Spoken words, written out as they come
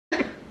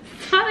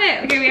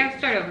it. Okay, we have to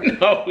start over.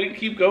 No, we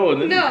keep going.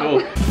 This is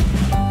cool.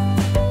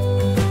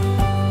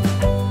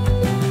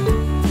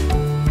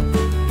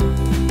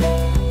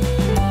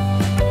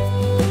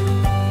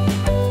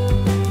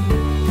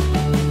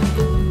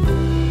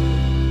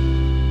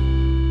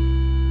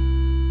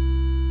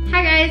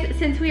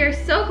 Since we are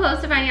so close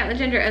to finding out the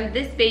gender of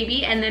this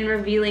baby and then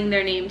revealing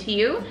their name to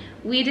you,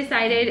 we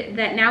decided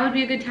that now would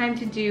be a good time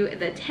to do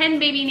the 10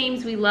 baby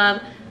names we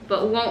love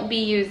but won't be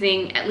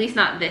using, at least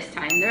not this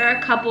time. There are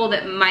a couple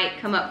that might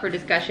come up for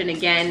discussion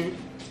again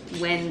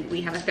when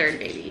we have a third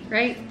baby,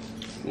 right?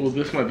 Well,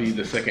 this might be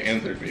the second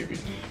and third baby.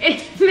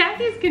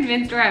 Matthew's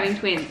convinced we're having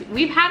twins.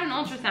 We've had an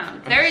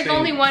ultrasound. There is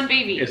only one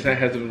baby. That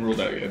hasn't been ruled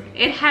out yet.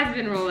 It has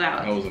been ruled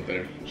out. I wasn't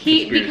there.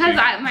 Because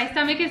my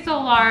stomach is so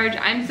large,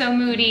 I'm so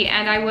moody,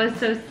 and I was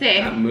so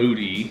sick. Not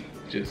moody,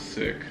 just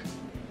sick.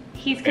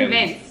 He's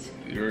convinced.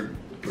 And you're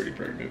pretty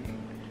pregnant.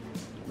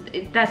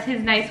 That's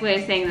his nice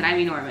way of saying that I'm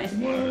enormous.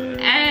 What?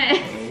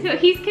 So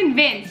he's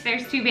convinced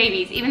there's 2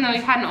 babies, even though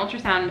we've had an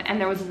ultrasound and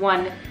there was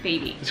 1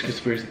 baby. It's a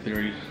conspiracy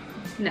theory.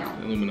 No.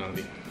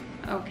 Illuminati.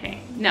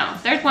 Okay. No,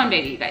 there's 1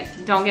 baby, you guys.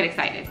 Don't get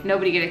excited.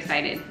 Nobody get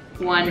excited.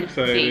 1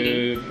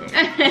 baby.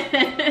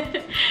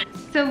 No.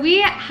 So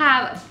we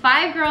have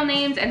 5 girl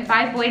names and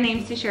 5 boy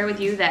names to share with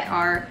you that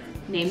are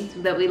names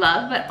that we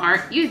love but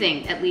aren't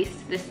using, at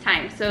least this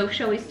time. So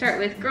shall we start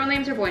with girl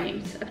names or boy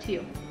names? Up to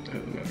you.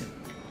 Doesn't matter.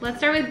 Let's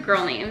start with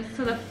girl names.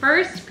 So the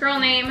first girl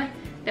name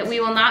that we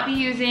will not be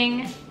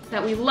using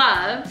that we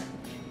love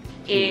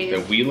is...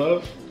 That we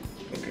love?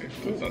 Okay,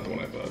 that's not the one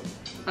I thought.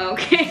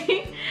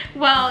 Okay,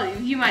 well,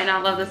 you might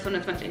not love this one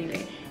as much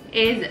anyway,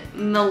 is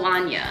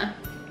Melania.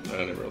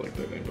 I never liked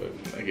that name,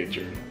 but I get that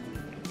you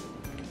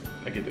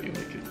like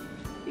it.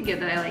 You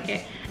get that I like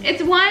it.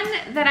 It's one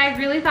that I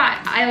really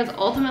thought I was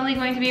ultimately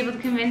going to be able to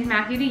convince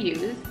Matthew to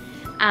use.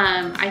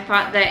 I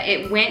thought that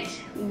it went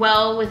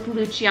well with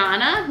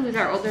Luciana, who's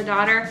our older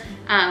daughter,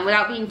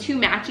 without being too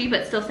matchy,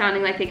 but still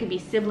sounding like they could be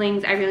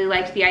siblings. I really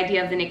liked the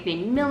idea of the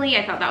nickname Millie.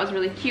 I thought that was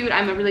really cute.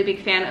 I'm a really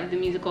big fan of the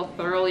musical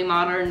Thoroughly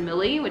Modern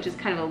Millie, which is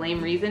kind of a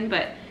lame reason,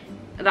 but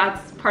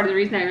that's part of the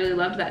reason I really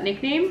loved that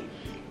nickname.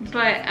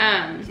 But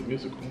it's a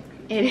musical.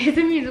 It is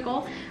a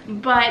musical,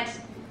 but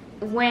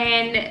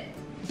when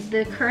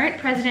the current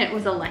president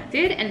was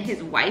elected and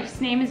his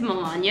wife's name is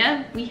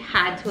Melania, we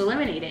had to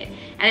eliminate it.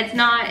 And it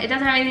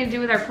doesn't have anything to do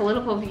with our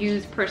political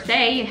views per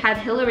se. Had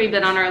Hillary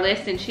been on our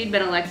list and she'd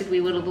been elected,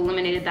 we would have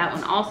eliminated that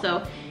one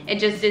also. It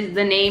just is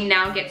the name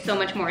now gets so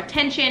much more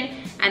attention,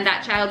 and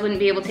that child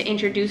wouldn't be able to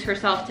introduce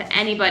herself to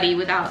anybody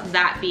without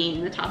that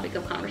being the topic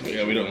of conversation.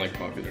 Yeah, we don't like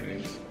popular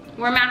names.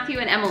 We're Matthew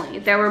and Emily.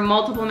 There were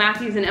multiple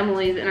Matthews and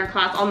Emilys in our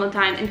class all the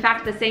time. In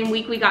fact, the same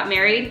week we got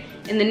married,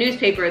 in the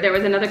newspaper, there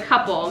was another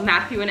couple,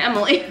 Matthew and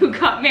Emily, who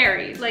got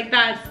married. Like,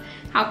 that's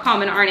how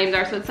common our names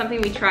are, so it's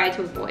something we try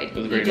to avoid. It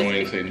was very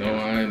annoying to say, no,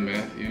 I'm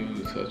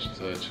Matthew such and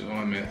such, no,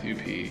 I'm Matthew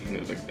P. And it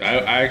was like,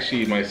 I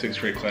actually, in my 6th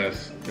grade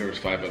class, there was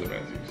 5 other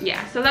Matthews.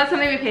 Yeah, so that's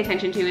something we pay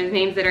attention to, is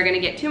names that are gonna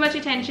get too much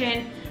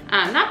attention.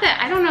 Not that,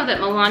 I don't know that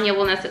Melania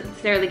will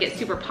necessarily get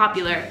super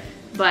popular,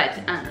 but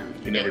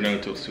you never know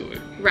until it's too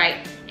late.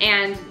 Right,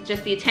 and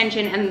just the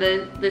attention and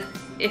the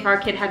if our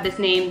kid had this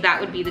name, that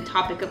would be the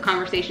topic of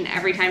conversation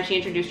every time she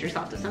introduced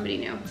herself to somebody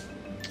new.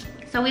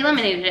 So we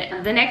eliminated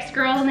it. The next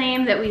girl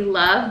name that we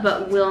love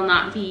but will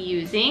not be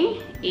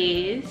using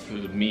is... It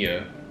was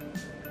Mia.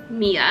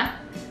 Mia.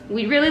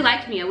 We really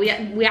liked Mia.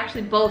 We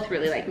actually both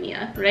really like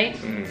Mia, right?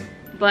 Mm.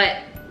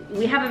 But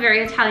we have a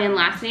very Italian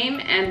last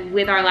name, and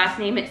with our last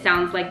name, it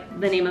sounds like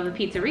the name of a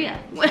pizzeria.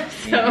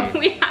 So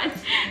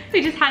we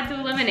just had to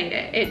eliminate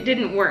it. It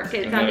didn't work.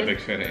 I'm not a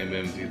big fan of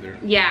MMs either.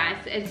 Yeah,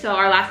 so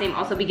our last name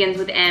also begins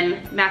with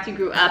M. Matthew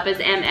grew up as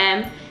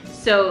MM,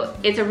 so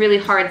it's a really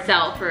hard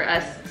sell for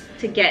us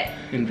to get.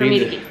 And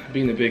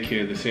being the big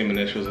kid, the same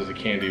initials as a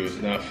candy was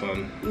not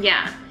fun.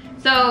 Yeah,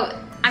 so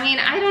I mean,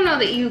 I don't know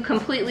that you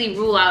completely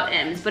rule out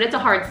M's, but it's a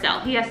hard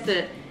sell.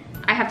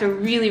 I have to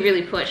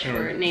really push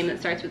for a name that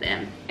starts with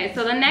M. Okay,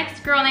 so the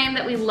next girl name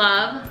that we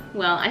love,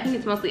 well, I think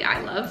it's mostly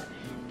I love,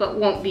 but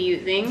won't be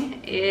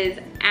using, is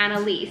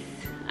Annalise.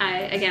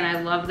 Again,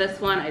 I love this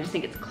one. I just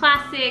think it's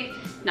classic,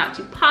 not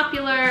too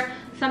popular.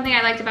 Something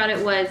I liked about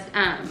it was,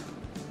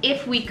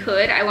 if we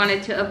could, I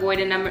wanted to avoid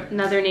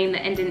another name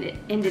that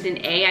ended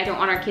in A. I don't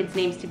want our kids'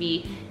 names to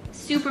be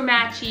super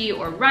matchy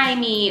or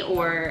rhymey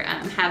or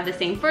have the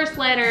same first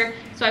letter.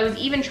 So I was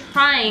even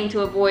trying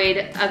to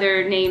avoid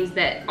other names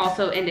that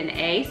also end in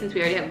A, since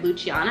we already have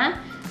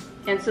Luciana.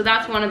 And so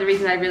that's one of the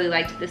reasons I really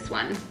liked this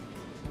one.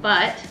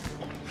 But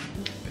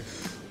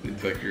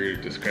it's like you're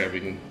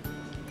describing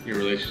your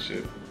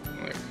relationship.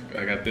 Like,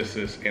 I got this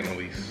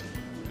Annalise.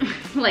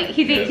 Like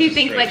he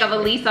thinks like of a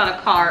lease on a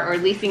car or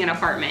leasing an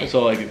apartment. That's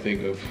all I could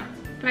think of.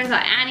 But I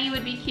thought Annie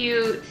would be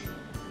cute,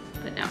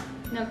 but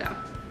no go.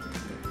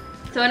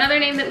 So another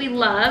name that we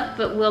love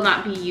but will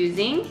not be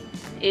using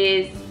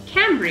is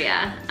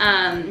Cambria.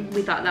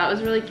 We thought that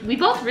was we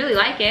both really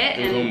like it.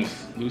 It was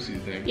almost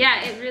Lucy's name.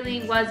 Yeah, it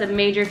really was a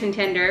major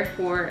contender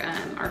for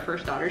our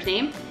first daughter's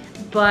name,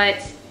 but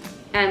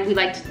And we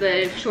liked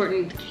the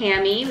shortened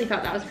Cami. We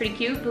thought that was pretty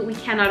cute, but we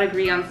cannot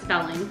agree on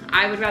spelling.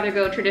 I would rather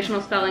go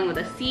traditional spelling with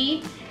a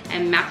C,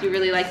 and Matthew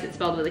really likes it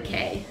spelled with a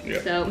K.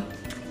 Yep. So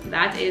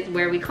that is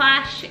where we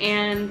clash,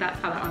 and that's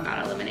how that one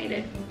got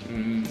eliminated.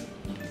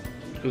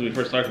 Because we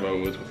first talked about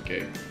it was with a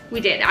K. We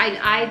did.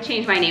 I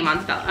changed my name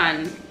on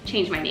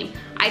changed my name.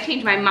 I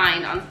changed my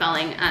mind on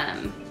spelling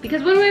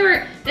because when we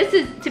were, this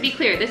is, to be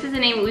clear, this is a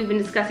name that we've been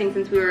discussing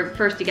since we were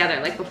first together,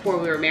 like before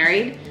we were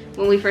married,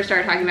 when we first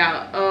started talking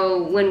about,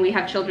 oh, when we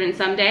have children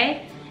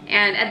someday.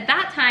 And at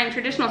that time,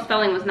 traditional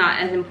spelling was not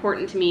as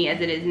important to me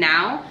as it is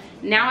now.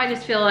 Now I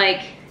just feel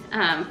like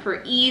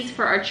for ease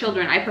for our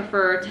children, I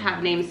prefer to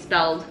have names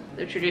spelled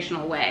the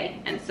traditional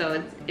way. And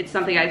so it's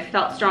something I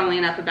felt strongly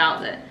enough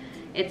about that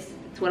it's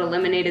what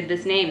eliminated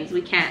this name, is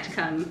we can't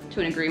come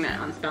to an agreement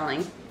on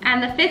spelling.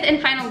 And the fifth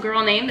and final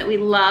girl name that we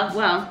love,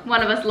 well,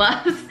 one of us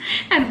loves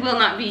and will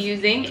not be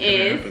using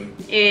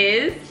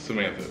is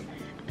Samantha.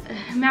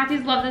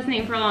 Matthew's loved this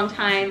name for a long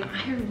time.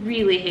 I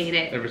really hate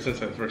it. Ever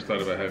since I first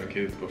thought about having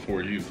kids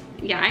before you.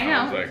 Yeah, I know.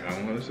 I was like,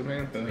 I want a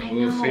Samantha, a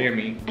little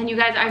Sammy. And you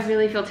guys, I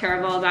really feel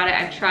terrible about it.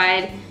 I've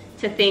tried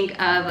to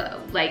think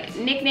of like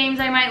nicknames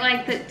I might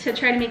like to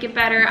try to make it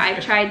better.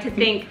 I've tried to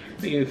think.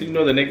 You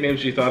know the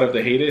nicknames you thought of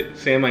to hate it?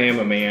 Sam I Am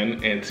a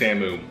Man and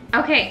Samu.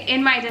 Okay,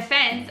 in my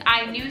defense,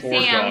 I knew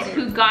Sam's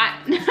who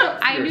got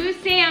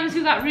Sam's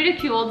who got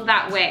ridiculed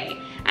that way.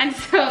 And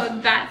so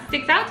that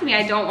sticks out to me.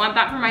 I don't want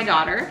that for my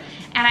daughter.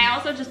 And I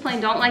also just plain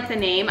don't like the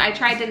name. I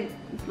tried to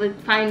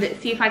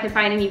see if I could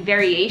find any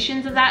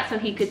variations of that so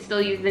he could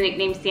still use the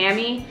nickname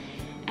Sammy.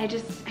 I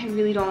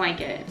really don't like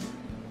it.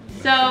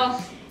 So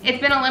it's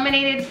been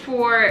eliminated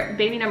for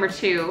baby number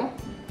 2.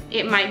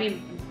 It might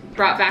be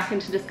brought back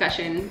into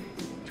discussion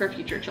for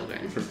future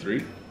children. For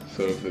 3?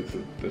 So if it's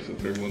this is the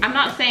third one? I'm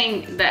not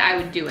saying that I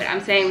would do it.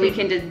 I'm saying we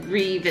can just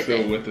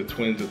revisit. So with the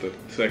twins at the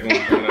second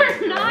one?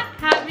 We're not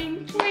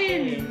having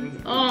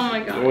twins. Oh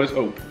my God. Always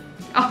hope.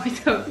 Always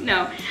hope.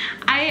 No.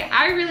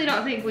 I really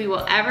don't think we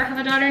will ever have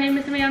a daughter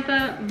named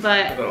Samantha,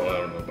 but... I don't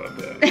know about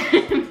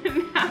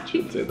that. I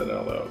shouldn't say that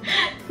out loud.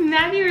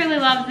 Matthew really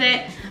loves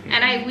it,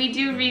 and we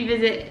do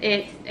revisit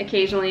it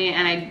occasionally,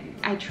 and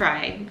I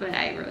try, but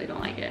I really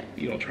don't like it.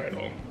 You don't try at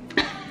all.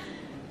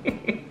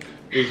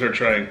 Is her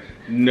trying?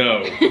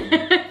 No.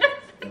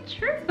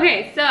 True.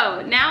 Okay,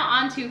 so now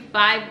on to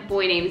 5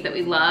 boy names that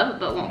we love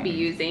but won't be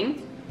using.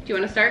 Do you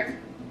want to start?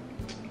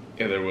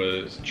 Yeah, there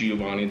was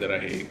Giovanni that I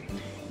hate.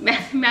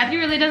 Matthew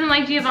really doesn't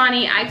like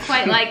Giovanni. I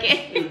quite like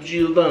it.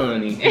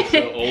 Giovanni. It's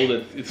so old.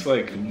 It's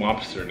like a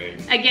mobster name.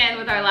 Again,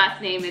 with our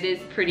last name, it is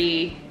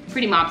pretty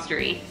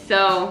mobstery.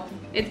 So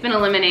it's been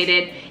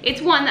eliminated.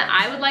 It's one that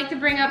I would like to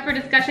bring up for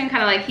discussion,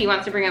 kind of like he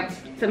wants to bring up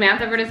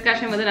Samantha for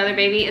discussion with another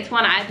baby. It's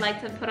one I'd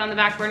like to put on the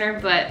back burner,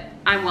 but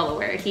I'm well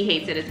aware he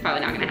hates it. It's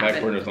probably not going to happen.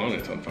 The back burner's on.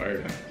 It's on fire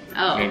now.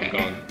 Oh, okay.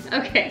 Gone.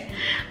 Okay.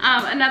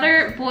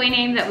 Another boy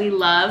name that we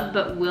love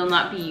but will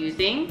not be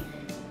using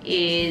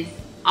is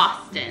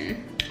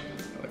Austin.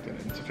 I like that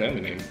name. It's a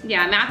family name.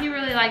 Yeah, Matthew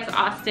really likes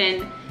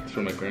Austin. It's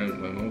from my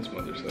mom's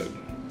mother's side.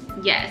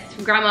 Yes,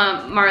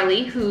 Grandma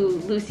Marley, who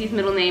Lucy's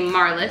middle name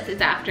Marlis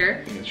is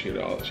after. Yeah, she had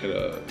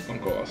a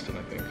Uncle Austin,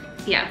 I think.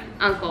 Yeah,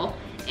 Uncle.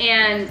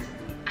 And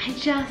I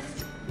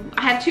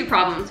have 2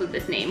 problems with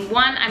this name.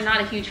 One, I'm not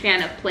a huge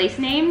fan of place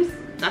names.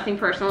 Nothing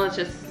personal, it's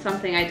just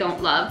something I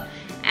don't love.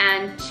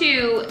 And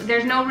 2,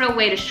 there's no real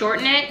way to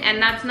shorten it,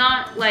 and that's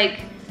not like,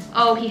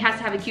 oh, he has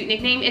to have a cute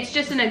nickname. It's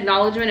just an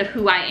acknowledgement of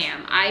who I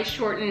am. I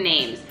shorten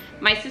names.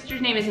 My sister's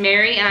name is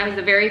Mary, and I was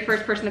the very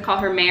first person to call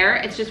her Mare.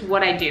 It's just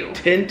what I do.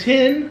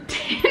 Tintin?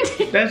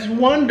 Tintin. That's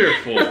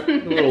wonderful.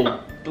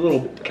 the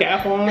little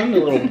cap on, the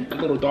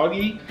little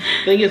doggy.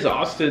 Thing is,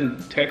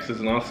 Austin, Texas,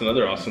 and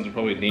other Austins are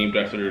probably named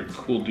after a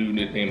cool dude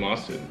named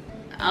Austin.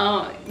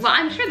 Oh, well,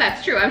 I'm sure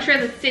that's true. I'm sure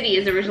the city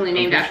is originally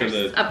named after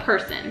a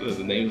person.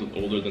 The name's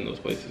older than those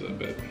places, I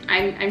bet.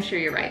 I'm sure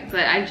you're right,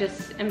 but I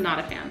just am not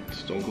a fan.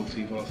 Stone Cold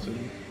Steve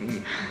Austin?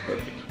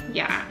 Perfect.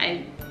 Yeah,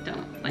 I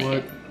don't like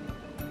it.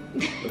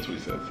 That's what he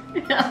says.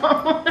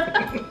 No.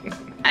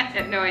 I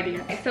had no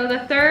idea. So the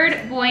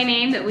third boy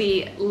name that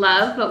we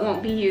love but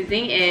won't be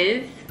using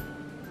is...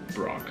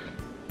 Brock.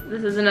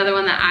 This is another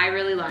one that I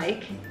really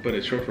like. But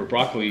it's short for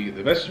Broccoli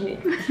the vegetable,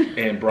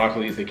 and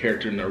Broccoli is the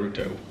character in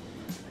Naruto.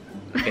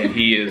 And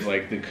he is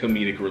like the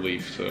comedic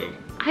relief, so...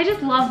 I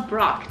just love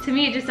Brock. To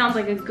me, it just sounds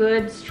like a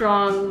good,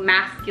 strong,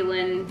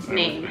 masculine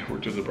name. I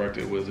worked with a Brock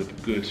that was a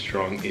good,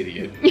 strong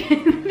idiot.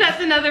 That's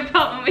another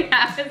problem we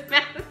have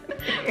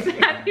is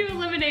Matthew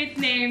eliminates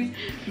names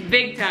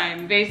big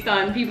time based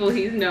on people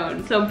he's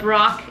known. So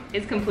Brock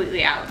is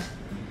completely out.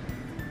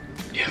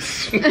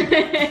 Yes,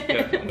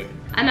 definitely.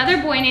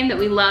 Another boy name that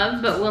we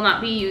love but will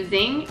not be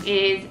using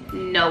is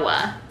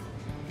Noah.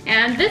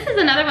 And this is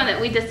another one that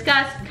we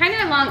discussed kind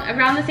of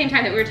around the same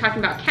time that we were talking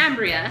about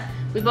Cambria.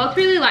 We both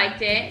really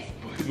liked it.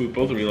 We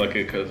both really like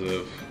it because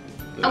of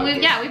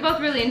we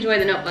both really enjoy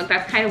the Notebook.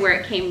 That's kind of where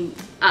it came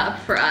up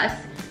for us.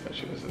 I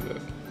should have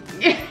said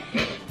that.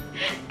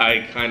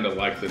 I kind of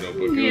like the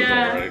Notebook. It was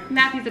alright.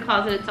 Matthew's a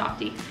closeted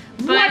softie.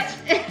 But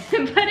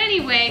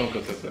anyway. Don't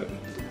go say that.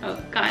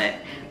 Oh, got it.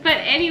 But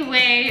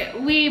anyway,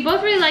 we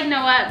both really like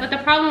Noah, but the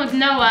problem with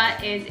Noah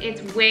is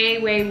it's way,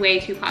 way, way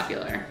too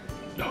popular.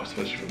 No,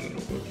 especially from the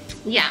notebook.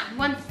 Yeah,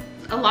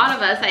 a lot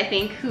of us, I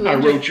think, who I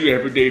wrote you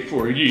every day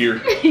for a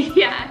year.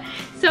 Yeah,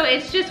 so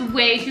it's just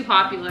way too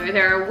popular.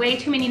 There are way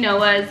too many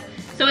Noahs.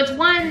 So it's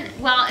one,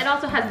 well, it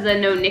also has the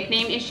no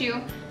nickname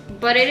issue,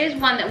 but it is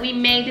one that we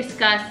may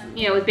discuss,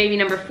 you know, with baby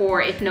number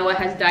 4 if Noah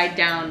has died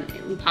down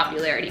in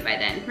popularity by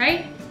then,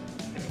 right?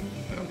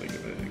 I don't think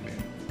of a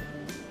nickname.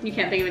 You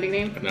can't think of a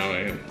nickname? Now I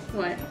am.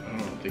 What? I don't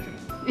know, I'm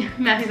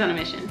thinking. Matthew's on a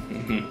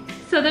mission.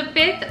 So the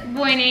 5th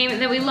boy name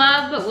that we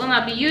love but will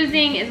not be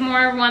using is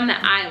more one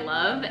that I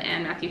love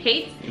and Matthew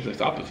hates.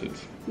 It's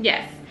opposites.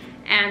 Yes,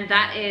 and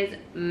that is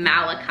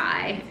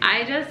Malachi.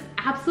 I just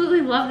absolutely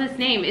love this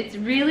name. It's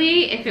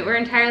really, if it were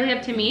entirely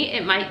up to me,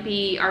 it might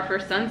be our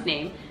first son's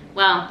name.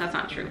 Well, that's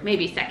not true.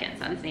 Maybe second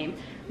son's name.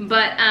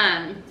 But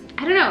I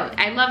don't know.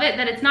 I love it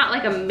that it's not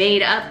like a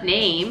made up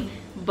name,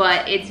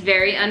 but it's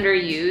very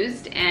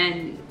underused,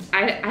 and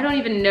I don't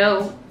even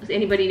know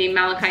anybody named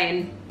Malachi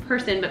in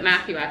person, but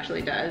Matthew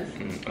actually does.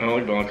 I don't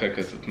like Malachi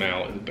because it's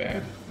Mal is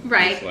bad.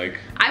 Right. It's like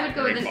I would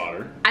go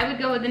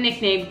with the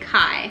nickname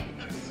Kai.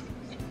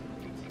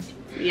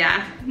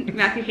 Yeah,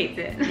 Matthew hates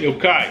it. Yo,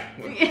 Kai.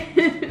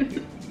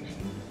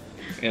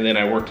 And then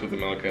I worked with the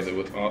Malachi that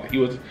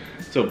was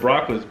so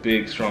Brock was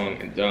big, strong,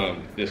 and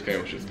dumb. This guy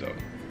was just dumb.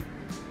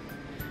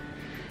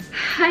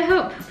 I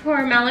hope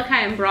poor Malachi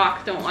and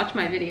Brock don't watch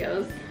my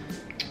videos.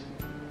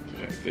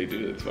 Yeah, if they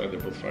do, that's why they're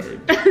both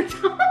fired.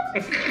 It's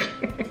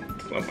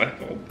not my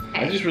fault.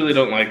 I just really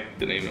don't like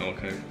the name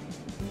Malachi.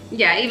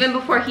 Yeah, even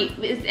before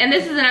and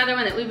this is another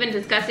one that we've been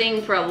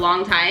discussing for a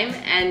long time,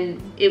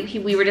 and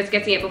we were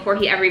discussing it before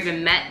he ever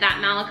even met that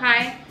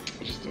Malachi.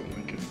 I just don't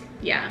like it.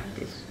 Yeah.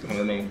 I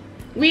don't know.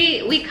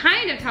 We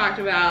kind of talked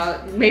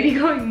about maybe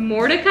going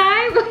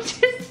Mordecai,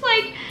 which is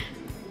like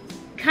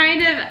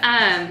kind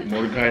of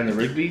Mordecai and the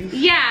Rigby's?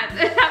 Yeah,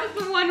 that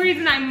was the one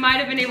reason I might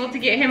have been able to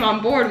get him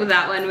on board with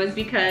that one, was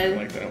because I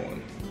like that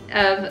one.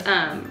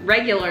 Of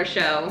regular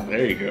show.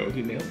 There you go,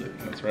 you nailed it.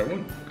 That's the right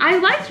one. I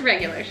liked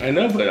regular show. I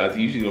know, but I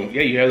usually don't.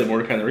 Yeah, you have the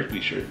Mordecai and the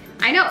Rigby shirt.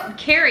 I know,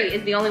 Carrie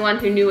is the only one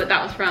who knew what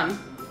that was from.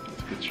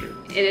 It's a good shirt.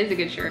 It is a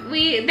good shirt.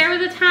 There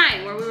was a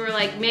time where we were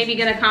like maybe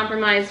gonna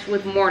compromise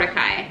with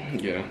Mordecai.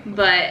 Yeah.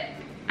 But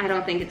I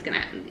don't think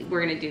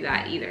we're gonna do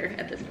that either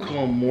at this point.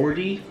 Call him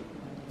Morty?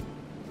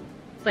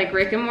 Like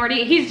Rick and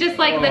Morty? He's just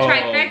like the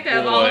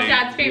trifecta of all of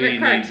Dad's favorite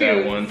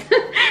cartoons.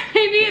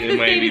 Maybe if this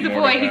baby's a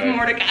boy, he's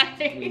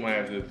Mordecai. We might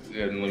have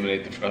to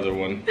eliminate the other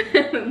one.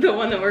 The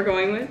one that we're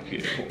going with?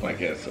 Yeah, I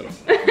guess so.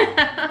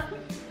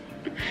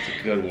 It's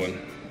a good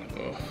one.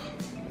 Oh,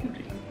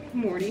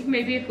 Morty.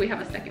 Maybe if we have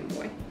a second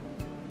boy.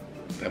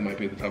 That might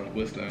be at the top of the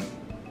list now.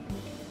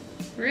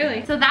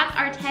 Really? So that's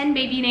our 10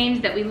 baby names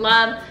that we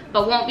love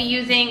but won't be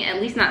using,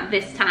 at least not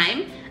this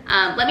time.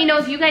 Let me know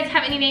if you guys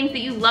have any names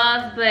that you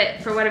love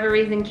but for whatever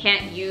reason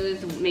can't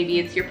use. Maybe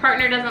it's your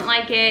partner doesn't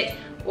like it,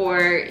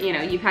 or you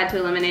know, you've had to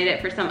eliminate it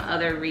for some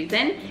other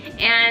reason.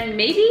 And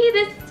maybe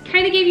this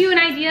kind of gave you an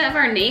idea of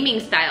our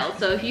naming style.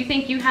 So if you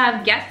think you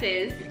have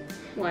guesses,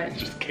 what?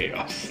 Just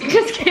chaos.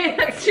 Just chaos,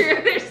 that's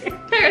true.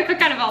 They're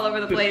kind of all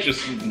over the place.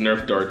 Just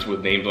Nerf darts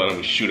with names on them,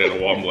 we shoot at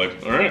a wall and be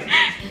like, all right.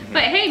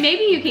 But hey,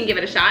 maybe you can give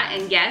it a shot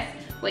and guess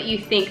what you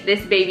think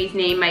this baby's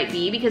name might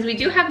be, because we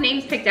do have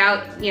names picked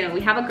out. You know,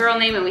 we have a girl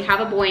name and we have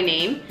a boy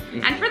name.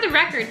 And for the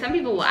record, some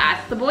people will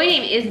ask, the boy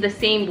name is the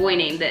same boy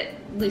name that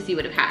Lucy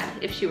would have had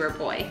if she were a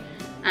boy.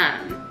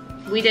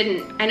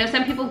 I know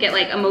some people get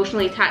like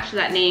emotionally attached to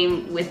that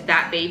name with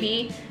that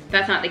baby.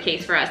 That's not the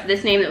case for us.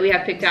 This name that we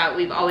have picked out,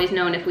 we've always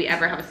known if we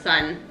ever have a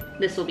son,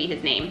 this will be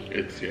his name.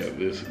 It's, yeah,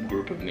 this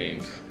group of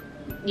names.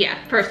 Yeah,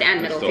 first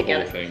and middle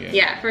together. Whole thing, yeah.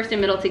 Yeah, first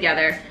and middle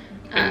together.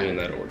 And in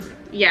that order.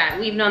 Yeah,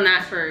 we've known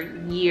that for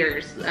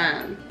years.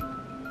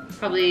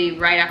 Probably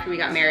right after we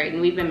got married,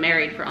 and we've been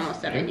married for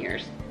almost 7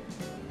 years.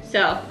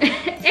 So,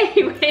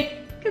 anyway,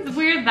 because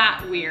we're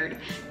that weird,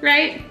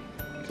 right?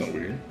 It's not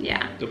weird.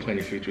 Yeah. Don't plan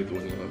your future with the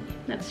one you love.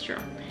 That's true.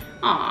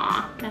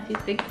 Aw,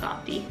 Matthew's big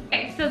softie.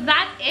 Okay, so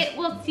that's it.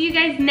 We'll see you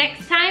guys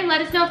next time. Let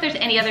us know if there's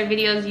any other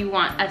videos you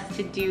want us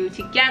to do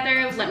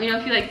together. Let me know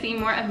if you like seeing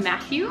more of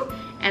Matthew,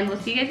 and we'll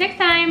see you guys next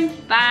time.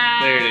 Bye.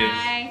 There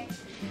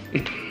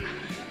it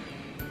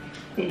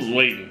is.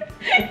 Waiting.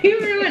 You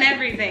ruin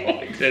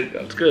everything.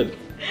 That's good.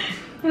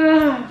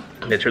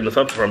 I turn this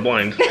up for I'm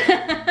blind.